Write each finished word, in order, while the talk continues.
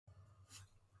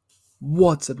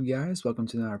What's up, guys? Welcome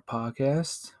to our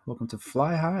podcast. Welcome to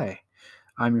Fly High.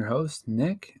 I'm your host,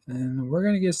 Nick, and we're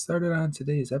going to get started on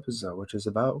today's episode, which is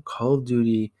about Call of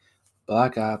Duty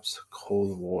Black Ops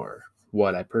Cold War.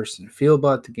 What I personally feel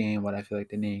about the game, what I feel like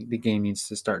the game needs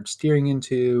to start steering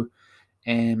into,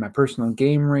 and my personal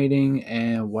game rating,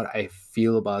 and what I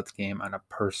feel about the game on a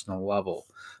personal level.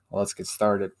 Let's get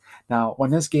started. Now,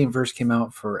 when this game first came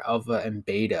out for Alpha and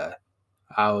Beta,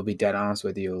 I will be dead honest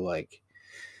with you,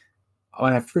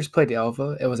 when I first played the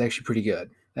alpha, it was actually pretty good.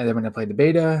 And then when I played the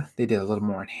beta, they did a little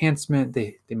more enhancement.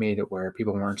 They made it where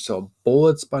people weren't so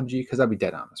bullet spongy. Because I'll be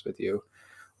dead honest with you,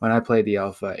 when I played the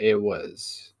alpha, it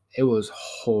was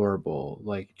horrible.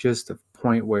 Like just the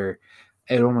point where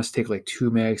it almost take like 2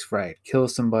 mags for I kill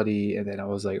somebody, and then I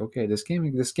was like, okay, this game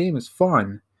is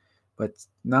fun, but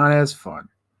not as fun.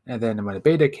 And then when the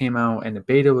beta came out, and the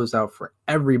beta was out for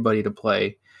everybody to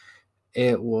play,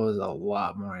 it was a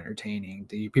lot more entertaining.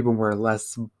 The people were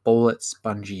less bullet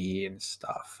spongy and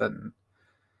stuff. And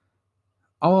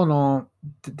all in all,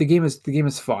 the game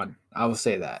is fun. I will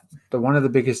say that. But one of the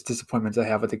biggest disappointments I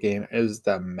have with the game is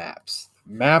the maps.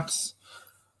 Maps.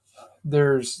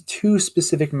 There's two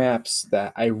specific maps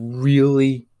that I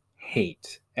really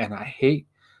hate, and I hate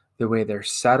the way they're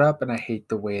set up, and I hate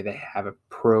the way they have it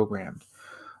programmed.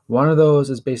 One of those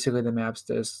is basically the maps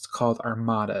that's called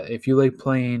Armada. If you like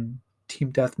playing team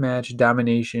deathmatch,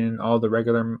 domination, all the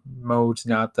regular modes,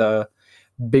 not the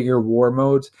bigger war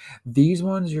modes, these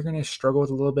ones you're going to struggle with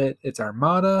a little bit. It's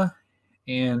Armada,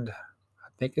 and I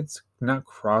think it's not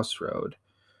Crossroad.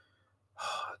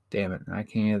 Oh, damn it. I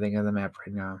can't even think of the map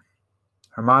right now.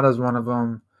 Armada is one of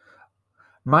them.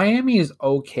 Miami is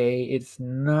okay. It's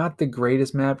not the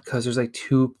greatest map because there's like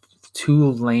two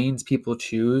lanes people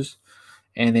choose,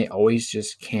 and they always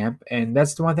just camp. And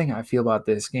that's the one thing I feel about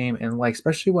this game. And like,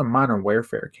 especially when Modern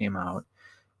Warfare came out,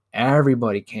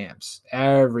 everybody camps.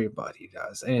 Everybody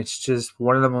does. And it's just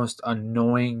one of the most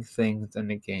annoying things in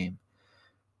the game.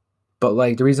 But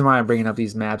like, the reason why I'm bringing up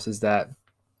these maps is that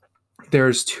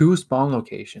there's two spawn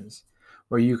locations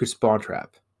where you could spawn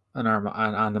trap on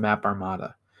the map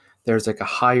Armada. There's like a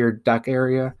higher deck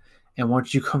area, and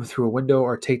once you come through a window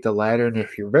or take the ladder, and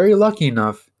if you're very lucky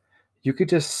enough, you could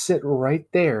just sit right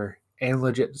there and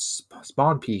legit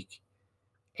spawn peek,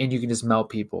 and you can just melt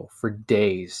people for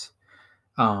days.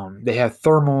 They have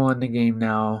thermal in the game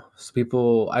now,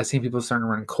 so I've seen people starting to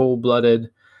run cold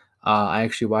blooded. I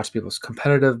actually watched people's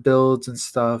competitive builds and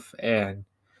stuff, and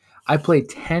I played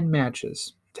 10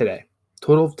 matches today,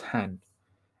 total of 10.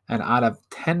 And out of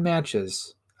 10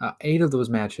 matches, 8 of those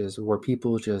matches were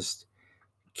people just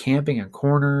camping in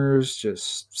corners,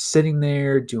 just sitting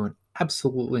there doing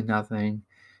absolutely nothing.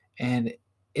 And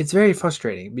it's very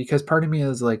frustrating because part of me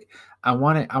is like, I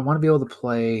want to be able to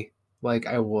play like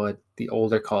I would the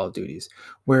older Call of Duties,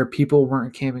 where people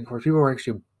weren't camping, where people were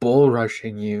actually bull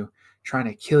rushing you, trying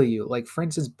to kill you. Like for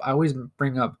instance, I always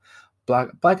bring up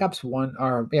Black Ops 1,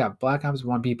 or yeah, Black Ops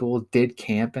 1 people did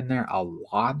camp in there a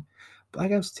lot.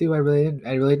 Black Ops 2, I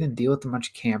really didn't deal with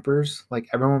much campers. Like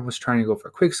everyone was trying to go for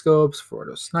quick scopes, for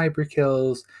those sniper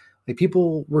kills. Like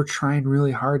people were trying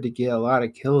really hard to get a lot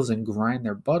of kills and grind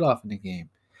their butt off in the game.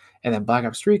 And then Black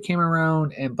Ops 3 came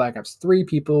around, and Black Ops 3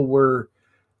 people were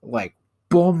like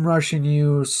boom rushing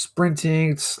you,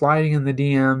 sprinting, sliding in the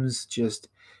DMs, just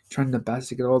trying the best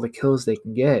to get all the kills they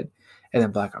can get. And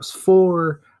then Black Ops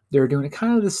 4, they're doing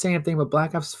kind of the same thing, but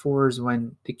Black Ops 4 is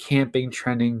when the camping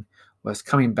trending was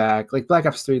coming back. Like Black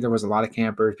Ops 3, there was a lot of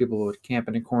campers. People would camp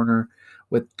in a corner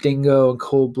with Dingo and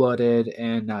Cold Blooded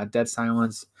and Dead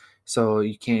Silence, so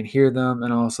you can't hear them.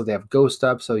 And also, they have Ghost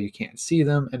Up, so you can't see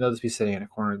them. And they'll just be sitting in a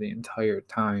corner the entire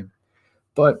time.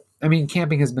 But I mean,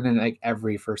 camping has been in like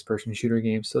every first person shooter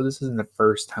game, so this isn't the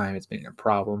first time it's been a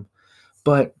problem.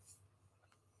 But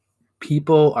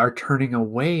people are turning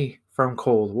away from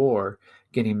Cold War,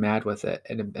 getting mad with it.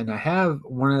 And I have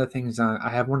one of the things on. I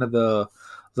have one of the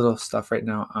little stuff right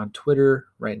now on Twitter.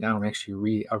 Right now,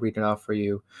 I'll read it off for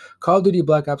you. Call of Duty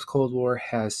Black Ops Cold War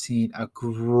has seen a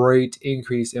great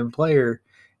increase in player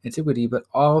antiquity, but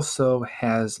also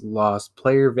has lost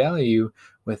player value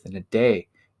within a day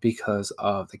because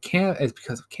of it's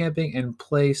because of camping and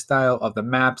play style of the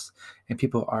maps, and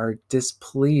people are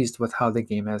displeased with how the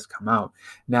game has come out.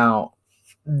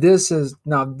 This is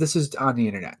on the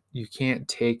internet. You can't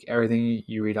take everything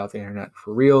you read off the internet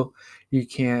for real. You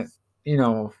can't,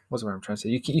 what's the word I'm trying to say?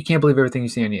 You can't believe everything you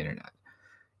see on the internet.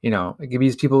 It can be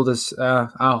these people this,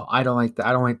 I don't like that.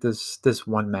 I don't like this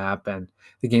one map, and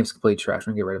the game's complete trash.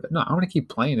 I'm gonna get rid of it. No, I want to keep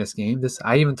playing this game.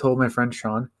 I even told my friend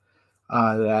Sean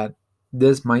that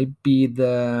this might be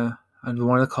one of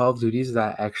the Call of Duties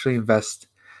that I actually invest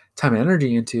time and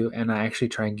energy into, and I actually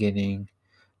tried getting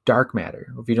dark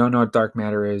matter. If you don't know what dark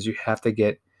matter is, you have to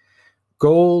get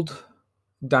gold,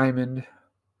 diamond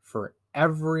for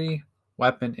every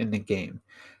weapon in the game.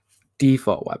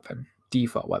 Default weapon,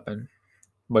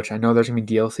 which I know there's going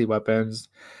to be DLC weapons.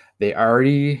 They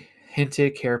already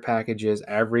hinted care packages.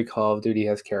 Every Call of Duty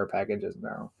has care packages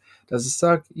now. Does it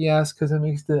suck? Yes, because it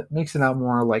makes it out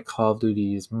more like Call of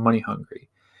Duty's money hungry.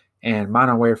 And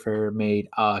Modern Warfare made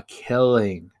a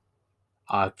killing.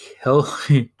 A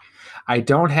killing. I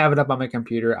don't have it up on my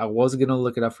computer. I was going to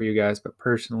look it up for you guys, but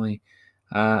personally,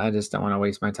 I just don't want to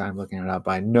waste my time looking it up.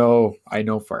 I know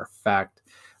for a fact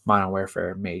Modern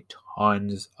Warfare made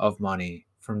tons of money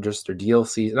from just their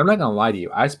DLCs. And I'm not going to lie to you.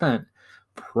 I spent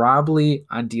probably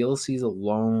on DLCs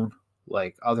alone,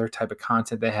 like other type of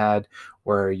content they had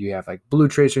where you have like blue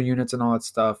tracer units and all that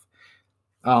stuff.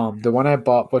 The one I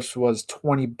bought, which was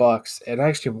 $20, and I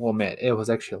actually will admit it was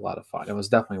actually a lot of fun. It was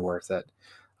definitely worth it.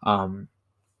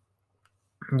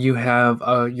 You have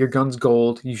your gun's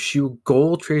gold. You shoot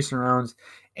gold tracer rounds,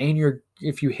 and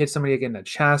if you hit somebody in the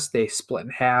chest, they split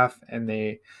in half, and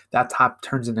that top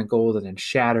turns into gold and then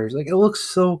shatters. Like, it looks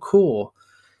so cool,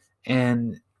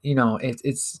 and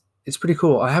it's pretty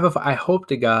cool. I hope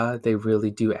to God they really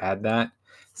do add that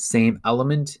same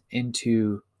element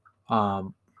into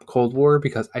Cold War,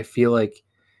 because I feel like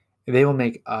they will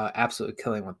make absolute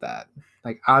killing with that.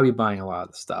 Like, I'll be buying a lot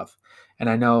of the stuff, and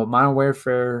I know Modern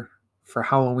Warfare for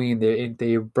Halloween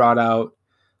they brought out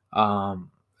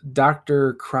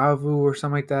Dr. Kravu or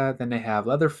something like that. Then they have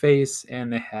Leatherface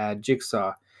and they had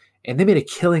Jigsaw, and they made a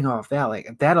killing off that.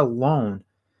 Like, that alone,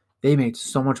 they made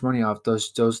so much money off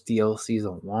those DLCs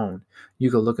alone.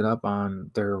 You could look it up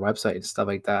on their website and stuff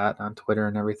like that, on Twitter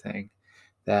and everything.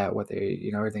 That what they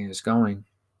everything is going.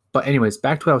 But anyways,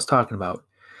 back to what I was talking about.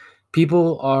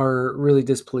 People are really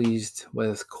displeased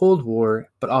with Cold War,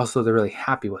 but also they're really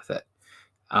happy with it.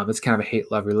 It's kind of a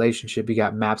hate-love relationship. You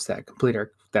got maps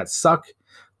that suck,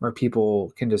 where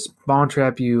people can just spawn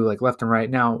trap you like left and right.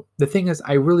 Now, the thing is,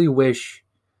 I really wish.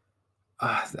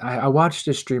 I watched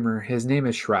a streamer. His name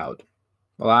is Shroud.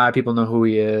 A lot of people know who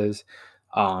he is.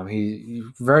 He's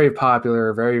very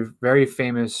popular, very very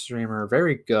famous streamer,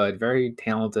 very good, very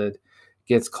talented.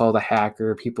 Gets called a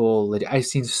hacker. I've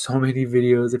seen so many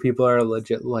videos that people are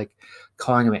legit like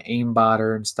calling him an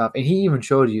aimbotter and stuff. And he even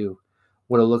showed you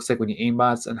what it looks like when you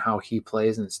aimbots and how he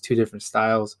plays, and it's two different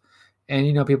styles.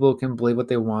 And people can believe what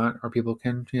they want, or people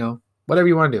can whatever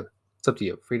you want to do. It's up to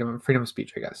you. Freedom of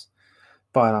speech, I guess.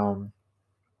 But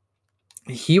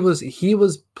he was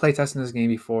playtesting this game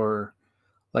before.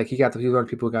 Like, he was one of the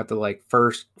people who got to like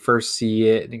first see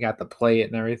it, and he got to play it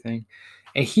and everything.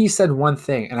 And he said one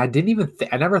thing, and I didn't even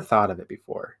I never thought of it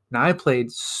before. Now, I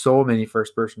played so many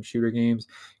first-person shooter games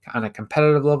on a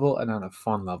competitive level and on a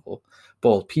fun level,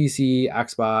 both PC,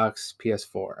 Xbox,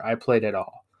 PS4. I played it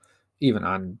all, even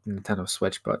on Nintendo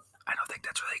Switch, but I don't think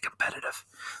that's really competitive.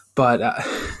 But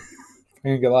I'm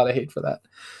gonna get a lot of hate for that.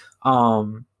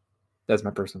 That's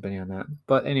my personal opinion on that.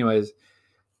 But anyways,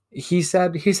 he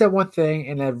said one thing,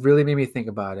 and that really made me think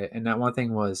about it. And that one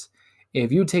thing was,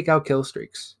 if you take out kill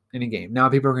streaks in a game, now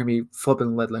people are going to be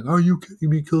flipping the lid like, "Are you kidding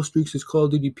me? Kill streaks is Call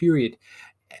of Duty, period."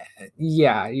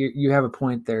 Yeah, you have a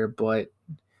point there, but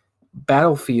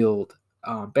Battlefield,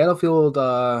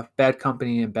 Bad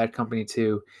Company and Bad Company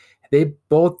 2,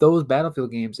 those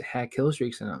Battlefield games had kill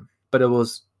streaks in them, but it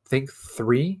was, I think,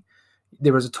 3.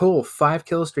 There was a total of 5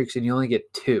 kill streaks, and you only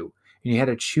get 2, and you had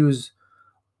to choose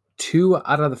 2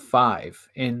 out of the 5,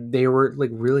 and they were like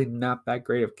really not that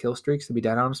great of kill streaks, to be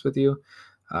dead honest with you.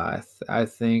 I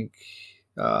think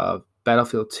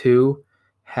Battlefield 2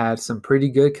 had some pretty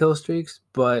good kill streaks,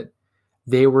 but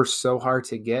they were so hard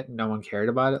to get, no one cared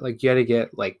about it. Like, you had to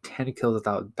get like 10 kills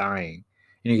without dying,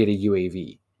 and you get a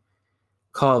UAV.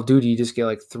 Call of Duty, you just get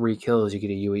like 3 kills, you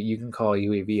get a UAV. You can call a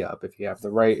UAV up if you have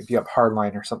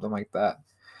hardline or something like that.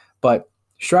 But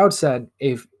Shroud said,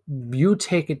 if you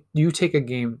take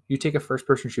a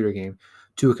first-person shooter game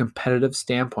to a competitive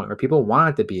standpoint where people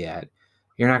want it to be at,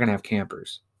 you're not going to have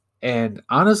campers. And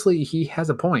honestly, he has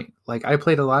a point. Like, I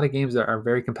played a lot of games that are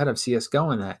very competitive,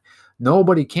 CSGO and that.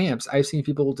 Nobody camps. I've seen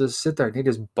people just sit there and they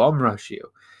just bum rush you.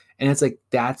 And it's like,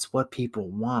 that's what people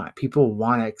want. People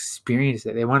want to experience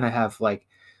it. They want to have, like,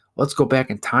 let's go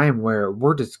back in time where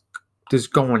we're just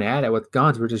going at it with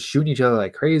guns. We're just shooting each other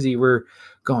like crazy. We're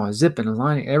going zipping and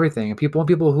lining everything. And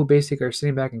people who basically are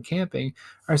sitting back and camping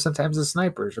are sometimes the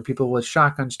snipers, or people with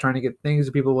shotguns trying to get things,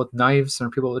 or people with knives, or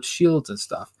people with shields and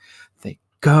stuff. Thank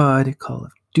God Call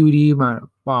of Duty,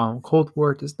 Cold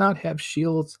War does not have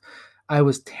shields. I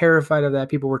was terrified of that.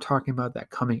 People were talking about that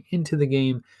coming into the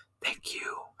game. Thank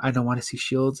you. I don't want to see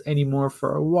shields anymore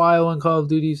for a while in Call of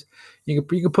Duties. You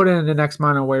can put it in the next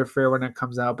Modern Warfare when it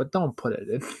comes out, but don't put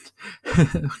it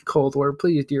in Cold War,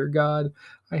 please, dear God.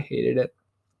 I hated it.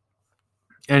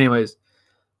 Anyways,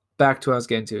 back to what I was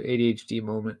getting to, ADHD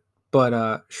moment.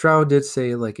 But Shroud did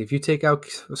say, like, if you take out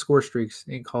score streaks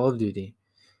in Call of Duty,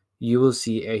 you will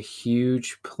see a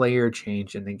huge player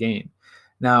change in the game.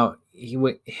 Now,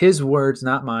 his words,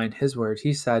 not mine, his words,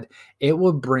 he said it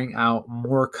will bring out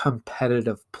more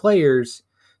competitive players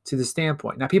to the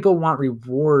standpoint. Now, people want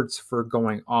rewards for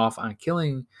going off on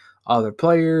killing other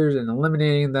players and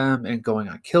eliminating them and going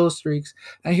on kill streaks.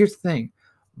 And here's the thing,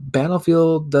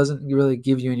 Battlefield doesn't really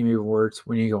give you any rewards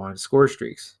when you go on score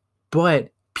streaks, but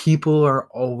people are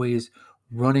always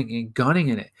running and gunning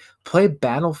in it. Play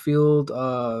Battlefield.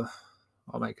 Oh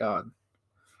my God,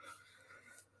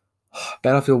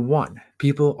 Battlefield 1.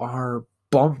 People are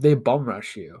they bum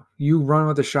rush you. You run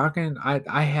with a shotgun.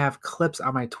 I have clips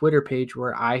on my Twitter page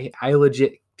where I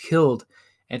legit killed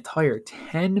an entire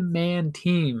 10-man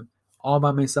team all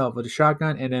by myself with a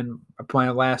shotgun, and then my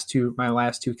last two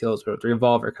kills were with the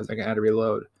revolver because I had to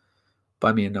reload. But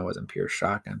I mean, it wasn't pure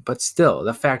shotgun. But still,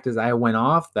 the fact is I went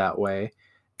off that way.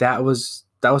 That was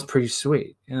pretty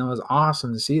sweet. And it was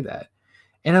awesome to see that.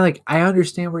 And I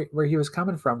understand where he was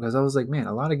coming from, because I was like, man,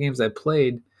 a lot of games I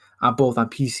played both on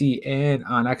PC and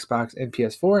on Xbox and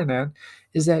PS4 and that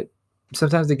is that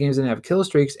sometimes the games didn't have kill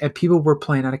streaks and people were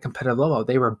playing on a competitive level.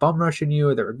 They were bum rushing you,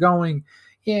 or they were going.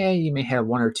 Yeah, you may have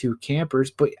one or two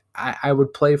campers, but I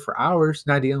would play for hours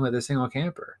not dealing with a single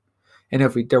camper. And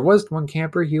if there was one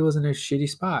camper, he was in a shitty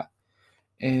spot.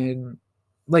 And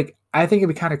I think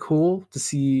it'd be kind of cool to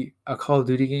see a Call of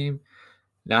Duty game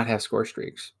not have score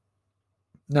streaks.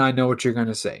 Now I know what you're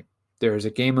gonna say. There's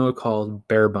a game mode called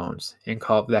Bare Bones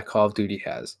that Call of Duty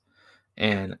has,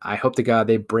 and I hope to God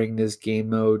they bring this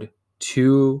game mode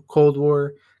to Cold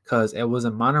War, because it was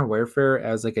a Modern Warfare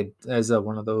as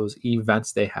one of those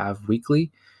events they have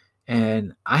weekly,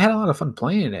 and I had a lot of fun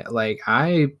playing it.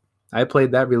 I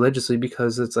played that religiously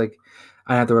because it's I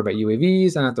don't have to worry about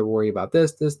UAVs. I don't have to worry about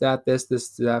this,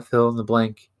 that, fill in the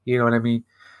blank. You know what I mean?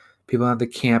 People have to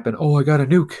camp and, I got a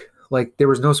nuke. There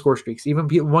was no score streaks. Even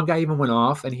one guy even went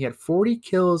off and he had 40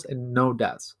 kills and no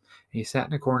deaths. And he sat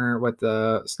in a corner with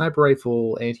the sniper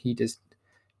rifle and he just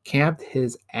camped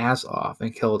his ass off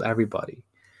and killed everybody.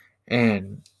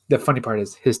 And the funny part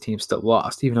is his team still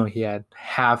lost, even though he had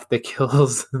half the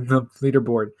kills in the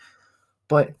leaderboard.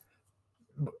 But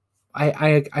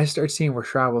I started seeing where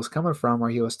Shroud was coming from, where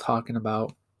he was talking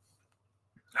about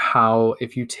how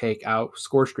if you take out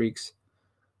score streaks,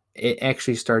 it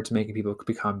actually starts making people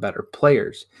become better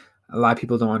players. A lot of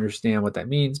people don't understand what that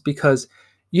means, because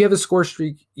you have a score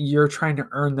streak, you're trying to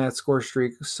earn that score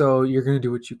streak, so you're going to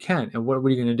do what you can. And what are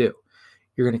you going to do?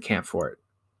 You're going to camp for it.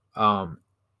 And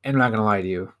I'm not going to lie to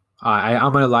you.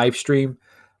 I'm on a live stream.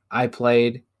 I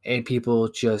played, and people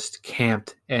just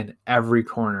camped in every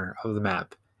corner of the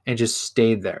map and just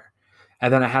stayed there.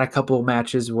 And then I had a couple of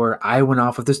matches where I went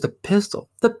off with just the pistol.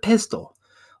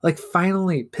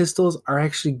 Finally, pistols are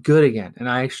actually good again. And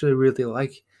I actually really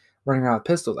like running around with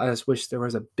pistols. I just wish there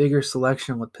was a bigger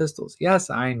selection with pistols. Yes,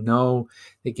 I know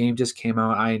the game just came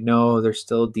out. I know there's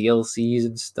still DLCs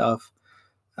and stuff.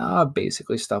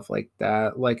 Basically stuff like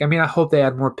that. I hope they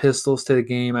add more pistols to the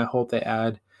game. I hope they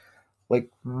add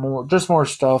more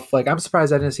stuff. I'm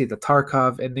surprised I didn't see the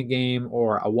Tarkov in the game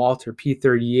or a Walter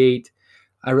P38.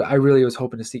 I really was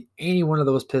hoping to see any one of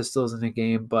those pistols in the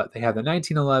game, but they have the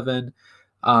 1911,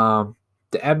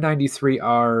 the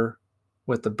M93R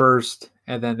with the burst,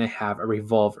 and then they have a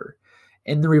revolver.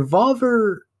 And the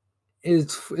revolver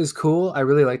is cool. I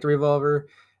really like the revolver,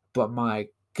 but my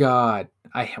God,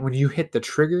 when you hit the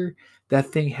trigger, that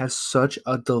thing has such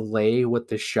a delay with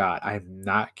the shot. I'm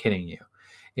not kidding you.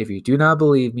 If you do not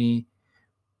believe me,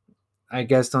 I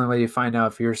guess the only way you find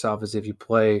out for yourself is if you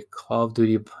play Call of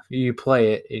Duty, you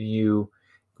play it and you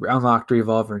unlock the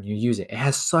revolver and you use it. It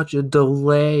has such a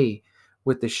delay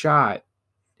with the shot.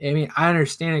 I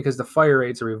understand it because the fire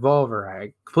rate's a revolver.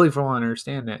 I completely don't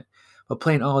understand that. But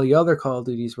playing all the other Call of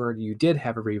Duties where you did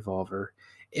have a revolver,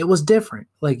 it was different.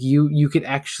 You could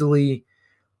actually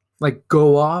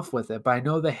go off with it. But I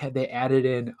know they added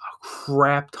in a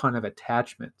crap ton of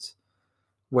attachments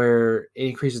where it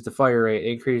increases the fire rate,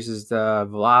 increases the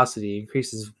velocity,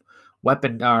 increases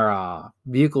weapon or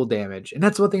vehicle damage. And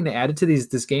that's one thing they added to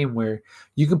this game, where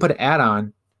you can put an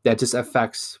add-on that just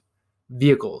affects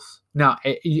vehicles. Now,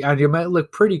 it might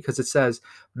look pretty because it says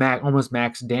almost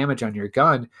max damage on your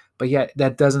gun, but yet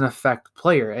that doesn't affect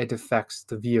player. It affects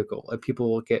the vehicle, and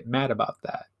people will get mad about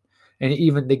that. And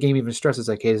even the game even stresses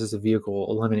hey, this is a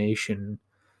vehicle elimination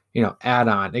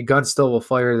add-on. A gun still will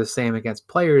fire the same against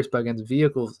players, but against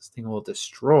vehicles, this thing will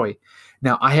destroy.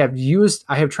 Now, I have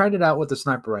tried it out with the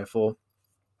sniper rifle,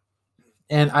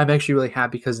 and I'm actually really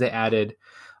happy because they added,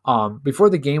 before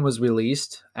the game was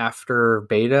released, after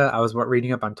beta, I was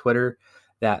reading up on Twitter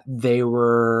that they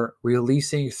were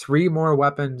releasing 3 more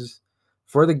weapons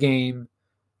for the game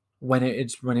when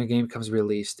a game comes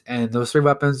released, and those 3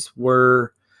 weapons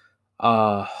were,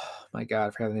 my God, I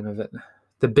forgot the name of it,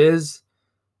 the Biz.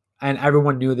 And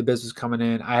everyone knew the Biz was coming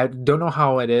in. I don't know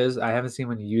how it is. I haven't seen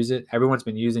anyone use it. Everyone's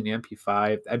been using the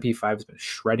MP5. The MP5 has been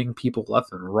shredding people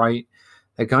left and right.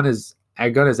 That gun is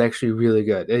actually really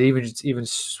good. It's even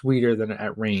sweeter than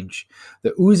at range.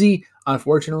 The Uzi,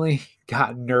 unfortunately,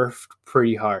 got nerfed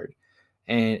pretty hard,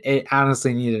 and it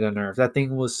honestly needed a nerf. That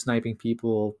thing was sniping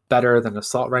people better than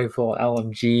assault rifle,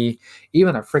 LMG,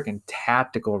 even a freaking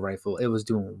tactical rifle. It was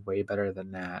doing way better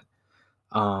than that.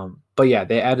 But yeah,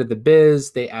 they added the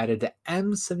Biz, they added the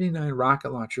M79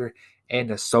 rocket launcher, and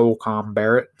the SOCOM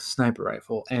Barrett sniper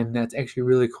rifle, and that's actually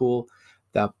really cool.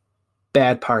 The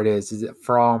bad part is that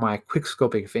for all my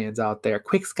quickscoping fans out there,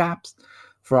 quickscopes,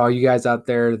 for all you guys out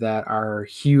there that are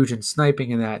huge in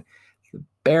sniping and that,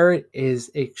 Barrett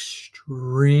is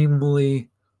extremely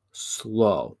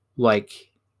slow.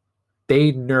 Like,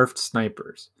 they nerfed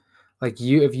snipers. Like,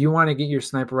 if you want to get your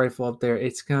sniper rifle up there,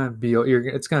 it's gonna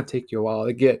take you a while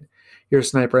to get your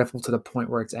sniper rifle to the point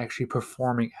where it's actually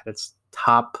performing at its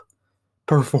top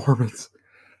performance.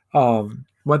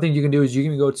 One thing you can do is you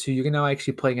can now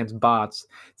actually play against bots.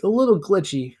 It's a little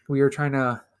glitchy.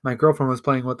 My girlfriend was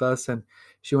playing with us, and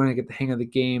she wanted to get the hang of the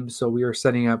game, so we were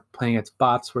setting up playing against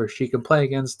bots where she can play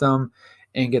against them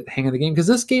and get the hang of the game, because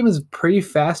this game is pretty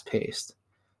fast paced.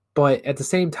 But at the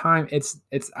same time,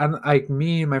 like,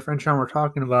 me and my friend Sean were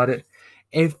talking about it.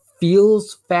 It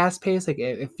feels fast paced, like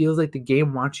it feels like the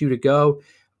game wants you to go,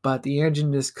 but the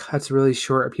engine just cuts really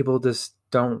short, and people just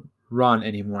don't run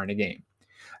anymore in the game.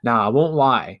 Now, I won't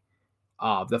lie,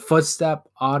 the footstep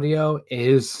audio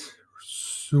is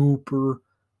super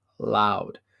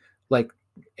loud. Like,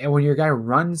 and when your guy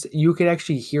runs, you could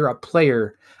actually hear a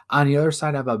player on the other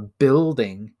side of a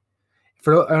building.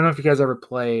 I don't know if you guys ever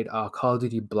played Call of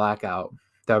Duty Blackout,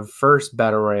 the first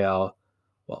battle royale.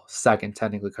 Well, second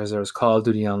technically, because there was Call of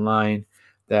Duty Online,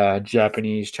 the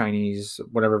Japanese, Chinese,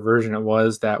 whatever version it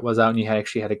was that was out, and you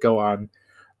actually had to go on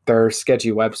their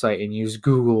sketchy website and use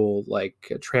Google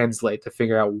Translate to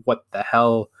figure out what the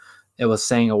hell it was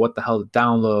saying or what the hell to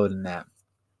download and that.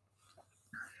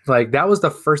 Like, that was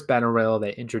the first battle royale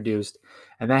they introduced,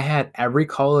 and that had every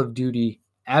Call of Duty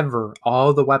ever,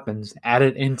 all the weapons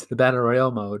added into the battle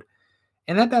royale mode.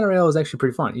 And that battle royale was actually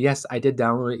pretty fun. Yes, I did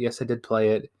download it. Yes, I did play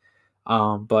it.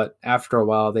 But after a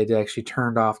while, they actually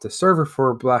turned off the server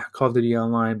for Call of Duty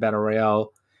Online Battle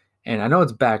Royale. And I know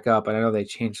it's back up, and I know they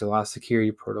changed a lot of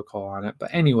security protocol on it.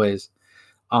 But anyways,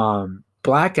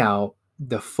 Blackout,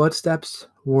 the footsteps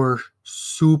were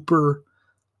super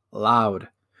loud.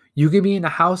 You could be in a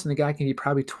house, and the guy can be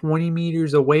probably 20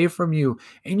 meters away from you,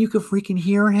 and you could freaking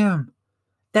hear him.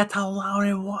 That's how loud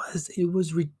it was. It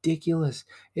was ridiculous.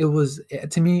 It was,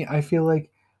 to me, I feel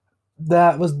like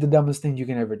that was the dumbest thing you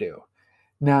can ever do.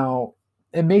 Now,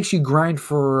 it makes you grind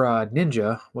for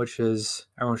Ninja, which is,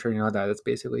 everyone's sure you know that. That's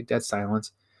basically dead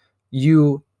silence.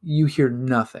 You hear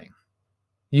nothing.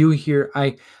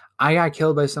 I got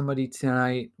killed by somebody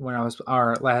tonight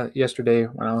yesterday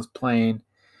when I was playing,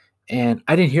 and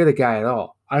I didn't hear the guy at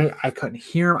all. I couldn't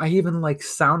hear him. I even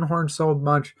sound horn so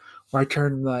much where I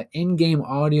turned the in-game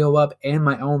audio up and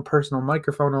my own personal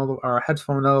microphone or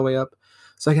headphone all the way up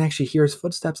so I can actually hear his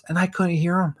footsteps, and I couldn't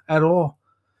hear him at all.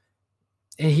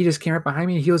 And he just came right behind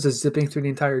me, and he was just zipping through the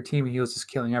entire team, and he was just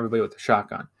killing everybody with a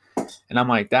shotgun. And I'm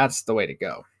like, that's the way to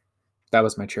go. That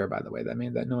was my chair, by the way, that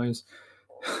made that noise.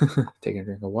 Taking a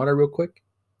drink of water real quick.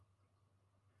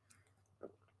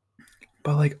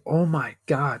 But oh my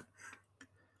God.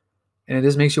 And it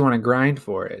just makes you want to grind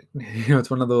for it. It's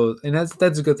one of those, and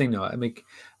that's a good thing though.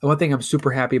 One thing I'm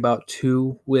super happy about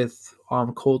too with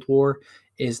Cold War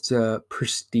is the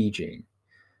prestiging.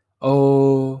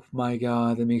 Oh my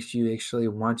God, that makes you actually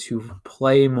want to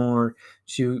play more,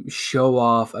 to show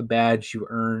off a badge you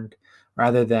earned,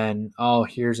 rather than, oh,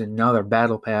 here's another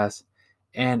battle pass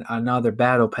and another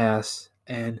battle pass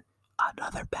and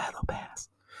another battle pass.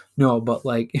 No, but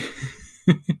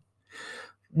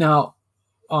now,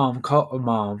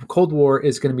 Cold War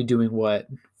is going to be doing what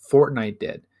Fortnite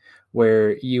did,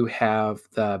 where you have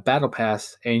the battle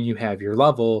pass and you have your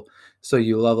level. So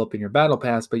you level up in your battle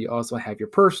pass, but you also have your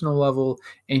personal level,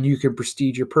 and you can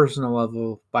prestige your personal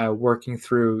level by working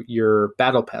through your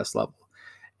battle pass level.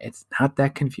 It's not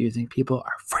that confusing. People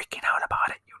are freaking out about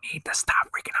it. You need to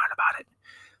stop freaking out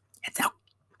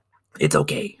It's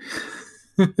okay.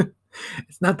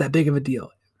 It's not that big of a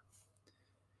deal.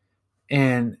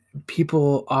 And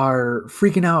people are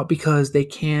freaking out because they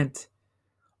can't,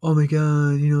 oh my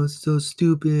God, it's so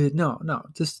stupid. No,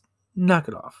 just knock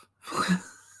it off.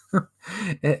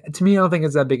 To me, I don't think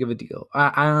it's that big of a deal.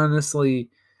 I honestly,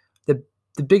 the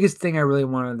biggest thing I really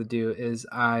wanted to do is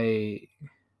I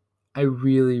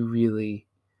really, really,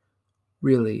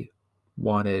 really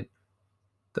wanted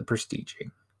the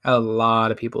prestiging. A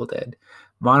lot of people did.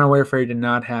 Modern Warfare did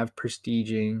not have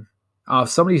prestiging.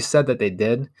 Somebody said that they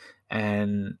did,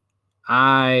 and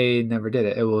I never did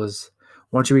it. It was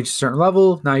once you reach a certain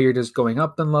level, now you're just going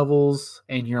up in levels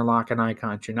and you're locking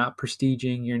icons. You're not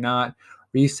prestiging. You're not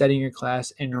resetting your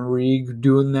class and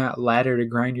redoing that ladder to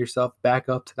grind yourself back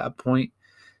up to that point.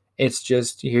 It's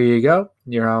just, here you go.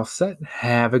 You're all set.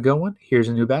 Have a good one. Here's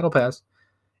a new battle pass.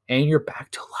 And you're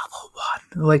back to level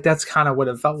 1. Like, that's kind of what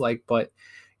it felt like, but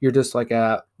you're just like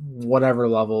at whatever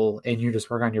level and you just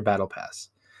work on your battle pass.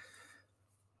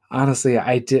 Honestly,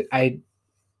 I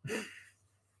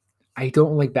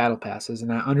don't like battle passes,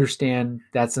 and I understand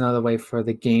that's another way for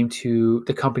the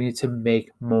company to make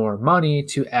more money,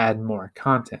 to add more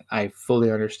content. I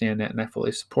fully understand that and I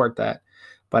fully support that.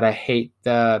 But I hate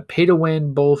the pay to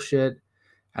win bullshit,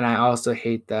 and I also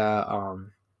hate the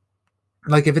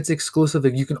like if it's exclusive,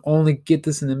 if you can only get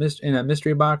this in a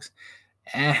mystery box.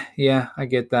 Yeah, I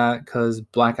get that, because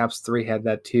Black Ops 3 had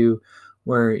that too,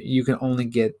 where you can only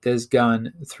get this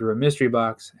gun through a mystery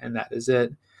box, and that is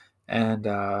it. And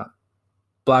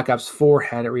Black Ops 4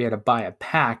 had it where you had to buy a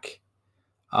pack,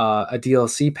 a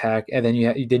DLC pack, and then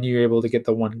you're able to get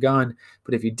the one gun.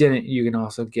 But if you didn't, you can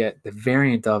also get the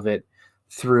variant of it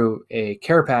through a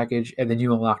care package, and then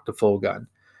you unlock the full gun.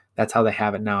 That's how they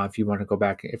have it now. If you want to go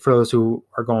back, for those who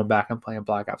are going back and playing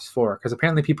Black Ops 4, because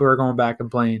apparently people are going back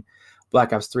and playing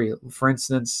Black Ops 3. For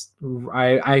instance,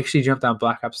 I actually jumped on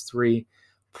Black Ops 3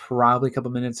 probably a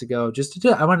couple minutes ago.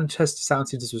 I wanted to test this out and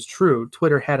see if this was true.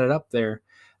 Twitter had it up there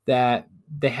that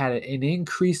they had an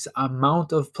increased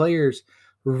amount of players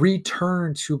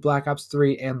return to Black Ops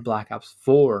 3 and Black Ops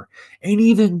 4. And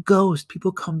even Ghost.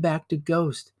 People come back to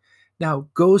Ghost. Now,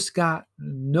 Ghost got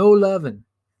no loving.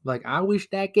 Like, I wish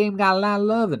that game got a lot of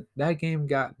loving. That game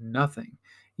got nothing.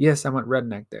 Yes, I went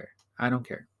redneck there. I don't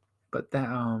care. But that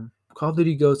Call of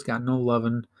Duty Ghost got no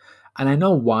loving. And I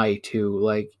know why too.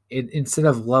 Like, instead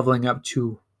of leveling up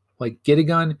to like get a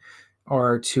gun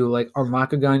or to like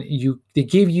unlock a gun, they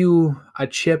give you a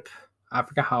chip. I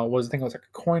forgot how it was. I think it was like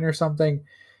a coin or something.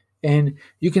 And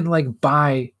you can like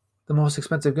buy the most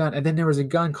expensive gun. And then there was a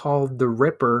gun called the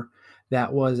Ripper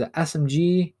that was a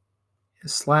SMG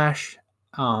slash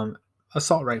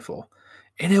assault rifle.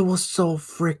 And it was so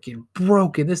freaking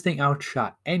broken. This thing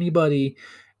outshot anybody.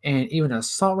 And even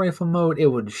assault rifle mode, it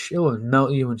would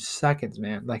melt you in seconds,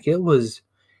 man. Like, it was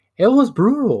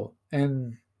brutal.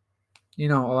 And a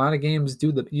lot of games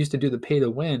used to do the pay to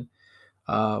win.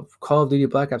 Call of Duty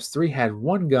Black Ops 3 had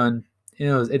one gun,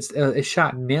 and it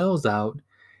shot nails out,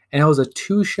 and it was a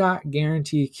 2-shot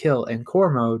guarantee kill in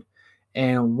core mode,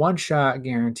 and 1-shot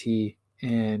guarantee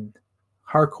in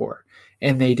hardcore.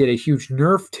 And they did a huge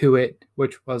nerf to it,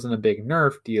 which wasn't a big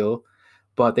nerf deal,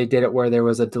 but they did it where there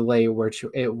was a delay, where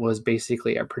it was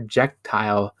basically a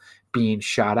projectile being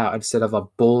shot out instead of a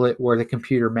bullet, where the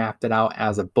computer mapped it out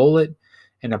as a bullet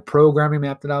and a programming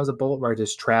mapped it out as a bullet where it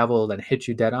just traveled and hit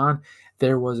you dead on.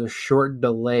 There was a short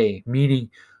delay, meaning,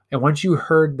 and once you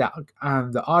heard that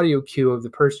the audio cue of the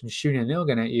person shooting a nail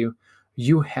gun at you,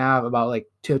 you have about like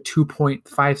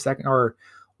 2.5 second or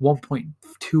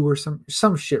 1.2 or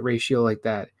some shit ratio like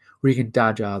that, where you can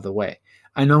dodge out of the way.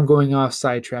 I know I'm going off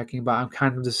sidetracking, but I'm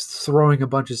kind of just throwing a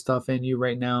bunch of stuff in you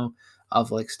right now, of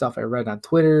like stuff I read on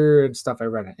Twitter and stuff I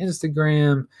read on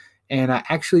Instagram. And I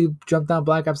actually jumped on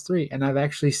Black Ops 3, and I've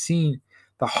actually seen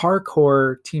the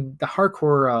hardcore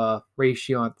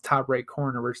ratio at the top right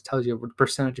corner, which tells you what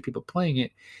percentage of people playing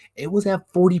it. It was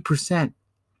at 40%.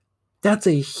 That's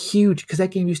a huge, because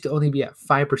that game used to only be at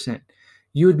 5%.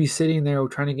 You would be sitting there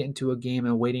trying to get into a game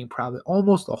and waiting probably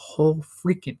almost a whole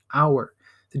freaking hour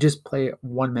to just play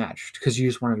one match, because you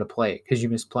just wanted to play it because you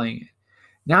missed playing it.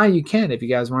 Now you can, if you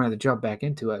guys wanted to jump back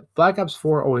into it. Black Ops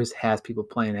 4 always has people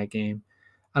playing that game.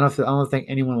 I don't think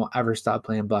anyone will ever stop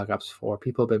playing Black Ops 4.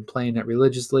 People have been playing it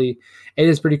religiously. It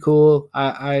is pretty cool.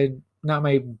 I not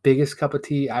my biggest cup of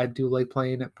tea. I do like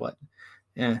playing it, but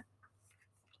yeah.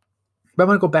 But I'm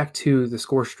gonna go back to the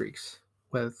score streaks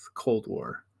with Cold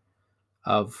War,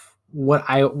 of what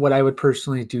I would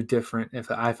personally do different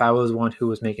if I was one who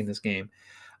was making this game.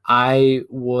 I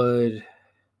would,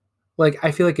 like,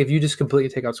 I feel like if you just completely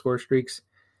take out score streaks,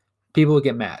 people would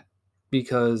get mad.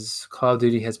 because Call of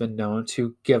Duty has been known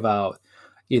to give out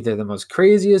either the most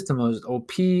craziest, the most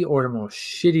OP, or the most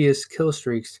shittiest kill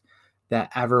streaks that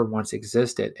ever once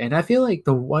existed. And I feel like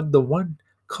the one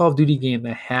Call of Duty game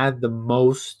that had the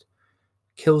most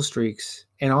kill streaks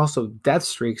and also death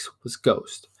streaks was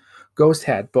Ghost. Ghost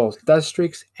had both death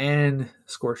streaks and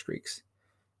score streaks.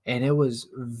 And it was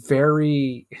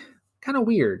very kind of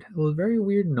weird. It was very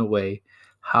weird in a way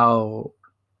how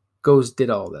Ghost did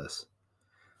all this.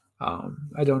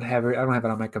 I don't have it. I don't have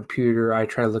it on my computer. I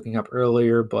tried looking up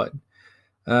earlier, but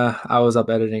I was up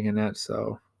editing and that,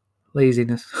 so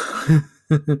laziness.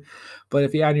 But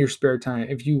if you had your spare time,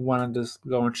 if you want to just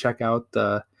go and check out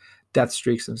the death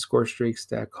streaks and score streaks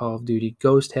that Call of Duty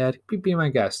Ghost had, be my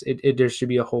guest. There should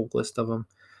be a whole list of them.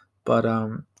 But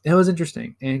it was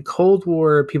interesting. In Cold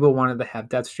War, people wanted to have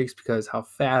death streaks because how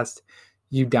fast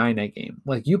you die in that game.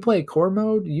 Like, you play core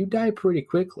mode, you die pretty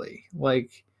quickly.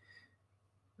 Like,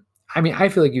 I mean, I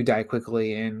feel like you die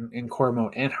quickly in core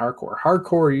mode and hardcore.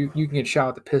 Hardcore, you can get shot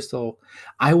with a pistol.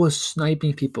 I was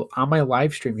sniping people on my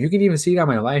live stream. You can even see it on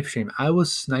my live stream. I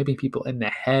was sniping people in the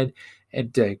head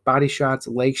and body shots,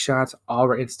 leg shots, all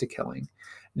were insta killing.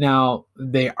 Now,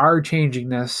 they are changing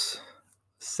this,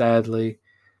 sadly.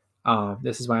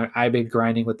 This is why I've been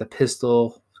grinding with the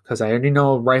pistol, because I already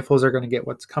know rifles are going to get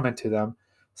what's coming to them.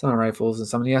 Some of the rifles and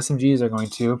some of the SMGs are going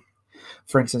to.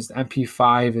 For instance, the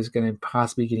MP5 is going to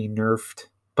possibly getting nerfed,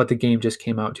 but the game just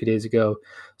came out 2 days ago,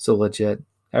 so legit.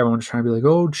 Everyone's trying to be like,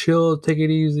 oh, chill, take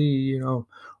it easy,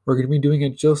 we're going to be doing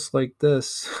it just like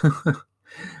this.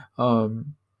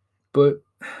 But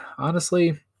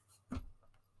honestly,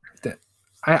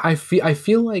 I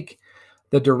feel like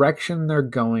the direction they're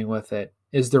going with it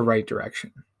is the right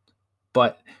direction.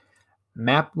 But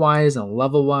map-wise and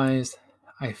level-wise,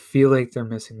 I feel like they're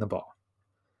missing the ball.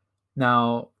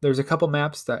 Now, there's a couple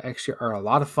maps that actually are a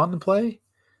lot of fun to play.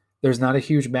 There's not a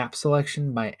huge map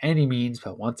selection by any means,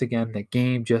 but once again, the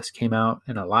game just came out,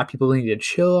 and a lot of people need to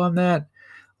chill on that.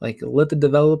 Like, let the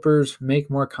developers make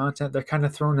more content. They're kind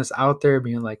of throwing this out there,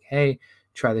 being like, hey,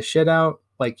 try the shit out.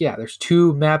 Like, yeah, there's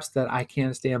 2 maps that I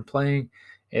can't stand playing.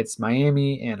 It's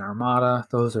Miami and Armada.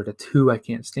 Those are the 2 I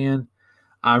can't stand.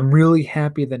 I'm really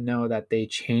happy to know that they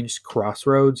changed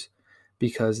Crossroads,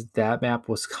 because that map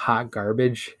was hot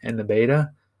garbage in the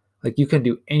beta. Like, you couldn't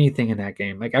do anything in that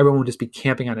game. Like, everyone would just be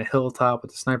camping on a hilltop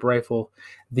with a sniper rifle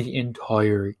the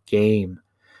entire game.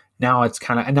 Now it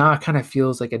kind of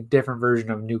feels like a different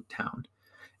version of Nuketown.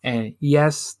 And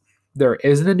yes, there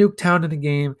isn't a Nuketown in the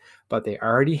game, but they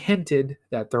already hinted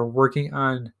that they're working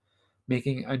on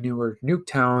making a newer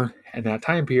Nuketown in that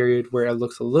time period where it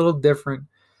looks a little different.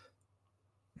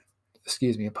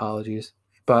 Excuse me, apologies.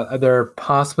 But they're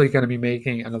possibly going to be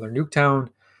making another Nuketown.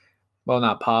 Well,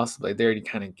 not possibly. They already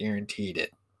kind of guaranteed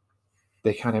it.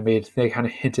 They kind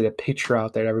of hinted a picture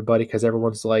out there to everybody, because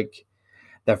everyone's like,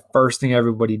 the first thing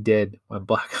everybody did when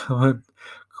Black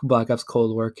Ops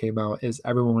Cold War came out is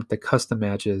everyone went to custom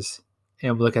matches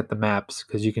and look at the maps,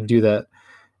 because you can do that.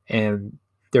 And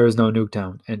there was no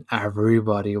Nuketown, and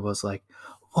everybody was like,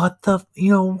 what the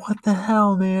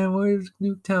hell, man? Where's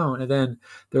Nuketown? And then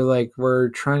they're like, we're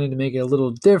trying to make it a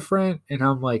little different. And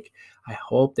I'm like, I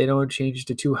hope they don't change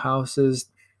to 2 houses.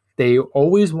 They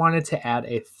always wanted to add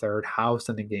a 3rd house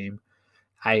in the game.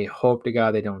 I hope to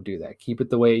God they don't do that. Keep it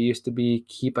the way it used to be.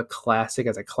 Keep a classic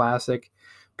as a classic.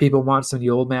 People want some of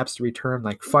the old maps to return,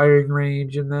 like Firing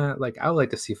Range and that. Like, I would like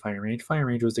to see Firing Range. Firing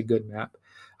Range was a good map.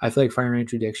 I feel like Firing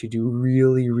Range would actually do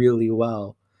really, really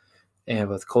well. And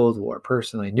with Cold War,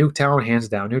 personally, Nuketown, hands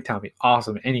down, Nuketown would be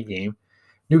awesome in any game.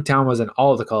 Nuketown was in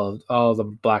all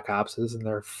the Black Opses, and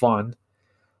they're fun.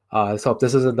 So if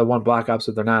this isn't the one Black Ops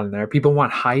that they're not in there, people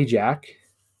want Hijack,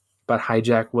 but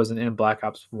Hijack wasn't in Black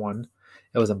Ops 1.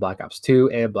 It was in Black Ops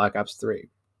 2 and Black Ops 3.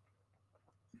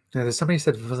 Now, somebody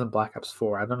said it wasn't Black Ops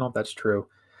 4. I don't know if that's true.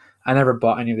 I never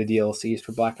bought any of the DLCs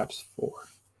for Black Ops 4.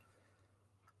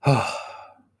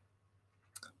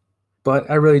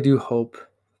 But I really do hope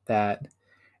that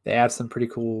they add some pretty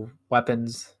cool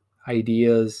weapons,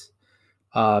 ideas,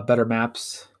 better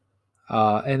maps.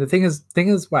 And the thing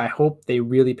is, what I hope they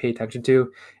really pay attention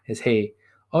to is, hey,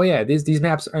 oh yeah, these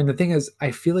maps are. And the thing is,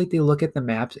 I feel like they look at the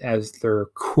maps as they're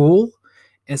cool,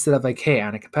 instead of like, hey,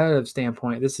 on a competitive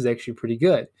standpoint, this is actually pretty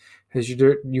good, because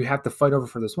you have to fight over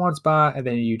for this one spot, and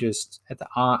then you just it's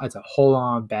a whole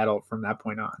on battle from that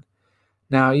point on.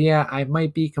 Now, yeah, I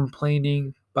might be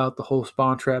complaining about the whole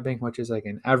spawn trapping, which is like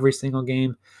in every single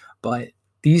game, but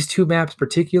these 2 maps in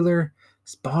particular,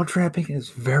 spawn trapping is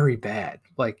very bad.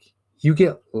 Like, you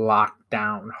get locked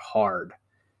down hard.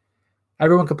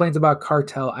 Everyone complains about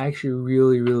Cartel. I actually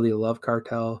really, really love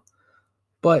Cartel.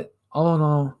 But all in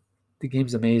all, the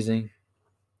game's amazing.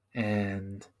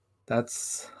 And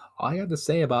that's all I got to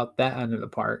say about that end of the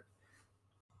part.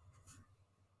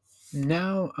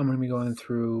 Now I'm going to be going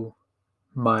through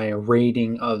my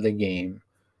rating of the game.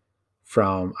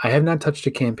 I have not touched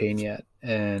a campaign yet,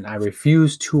 and I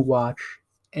refuse to watch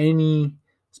any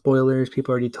spoilers.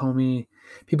 People already told me.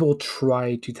 People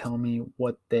try to tell me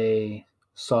what they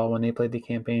saw when they played the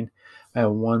campaign. My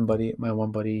one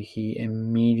buddy, he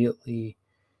immediately,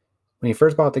 when he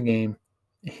first bought the game,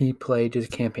 he played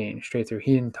just campaign straight through.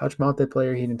 He didn't touch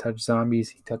multiplayer. He didn't touch zombies.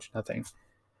 He touched nothing.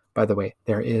 By the way,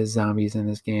 there is zombies in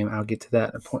this game. I'll get to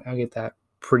that. I'll get that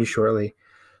pretty shortly.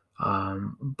 But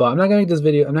I'm not gonna make this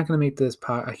video. I'm not gonna make this.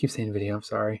 I keep saying video. I'm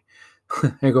sorry.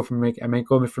 I might go from making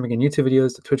YouTube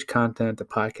videos to Twitch content to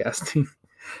podcasting.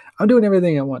 I'm doing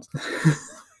everything at once.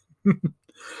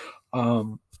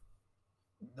 One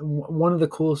of the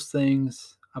coolest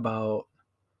things about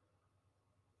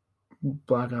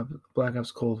Black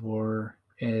Ops Cold War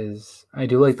is I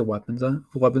do like the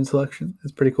weapon selection.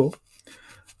 It's pretty cool.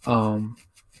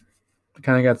 I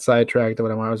kind of got sidetracked to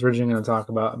what I was originally going to talk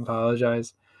about. I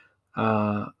apologize.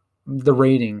 The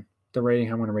rating. How I'm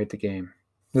going to rate the game.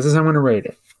 This is how I'm going to rate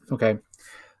it. Okay.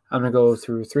 I'm going to go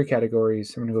through 3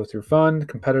 categories. I'm going to go through fun,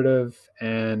 competitive,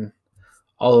 and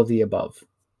all of the above.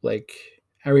 Like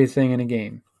everything in a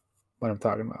game. What I'm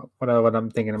talking about. What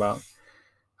I'm thinking about.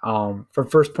 From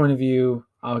first point of view,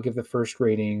 I'll give the first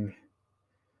rating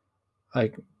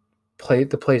like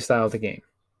the play style of the game.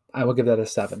 I will give that a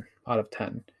 7 out of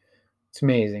 10. It's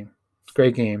amazing. It's a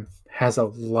great game. Has a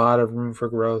lot of room for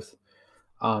growth.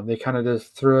 They kind of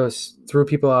just threw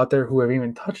people out there who have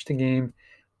even touched the game.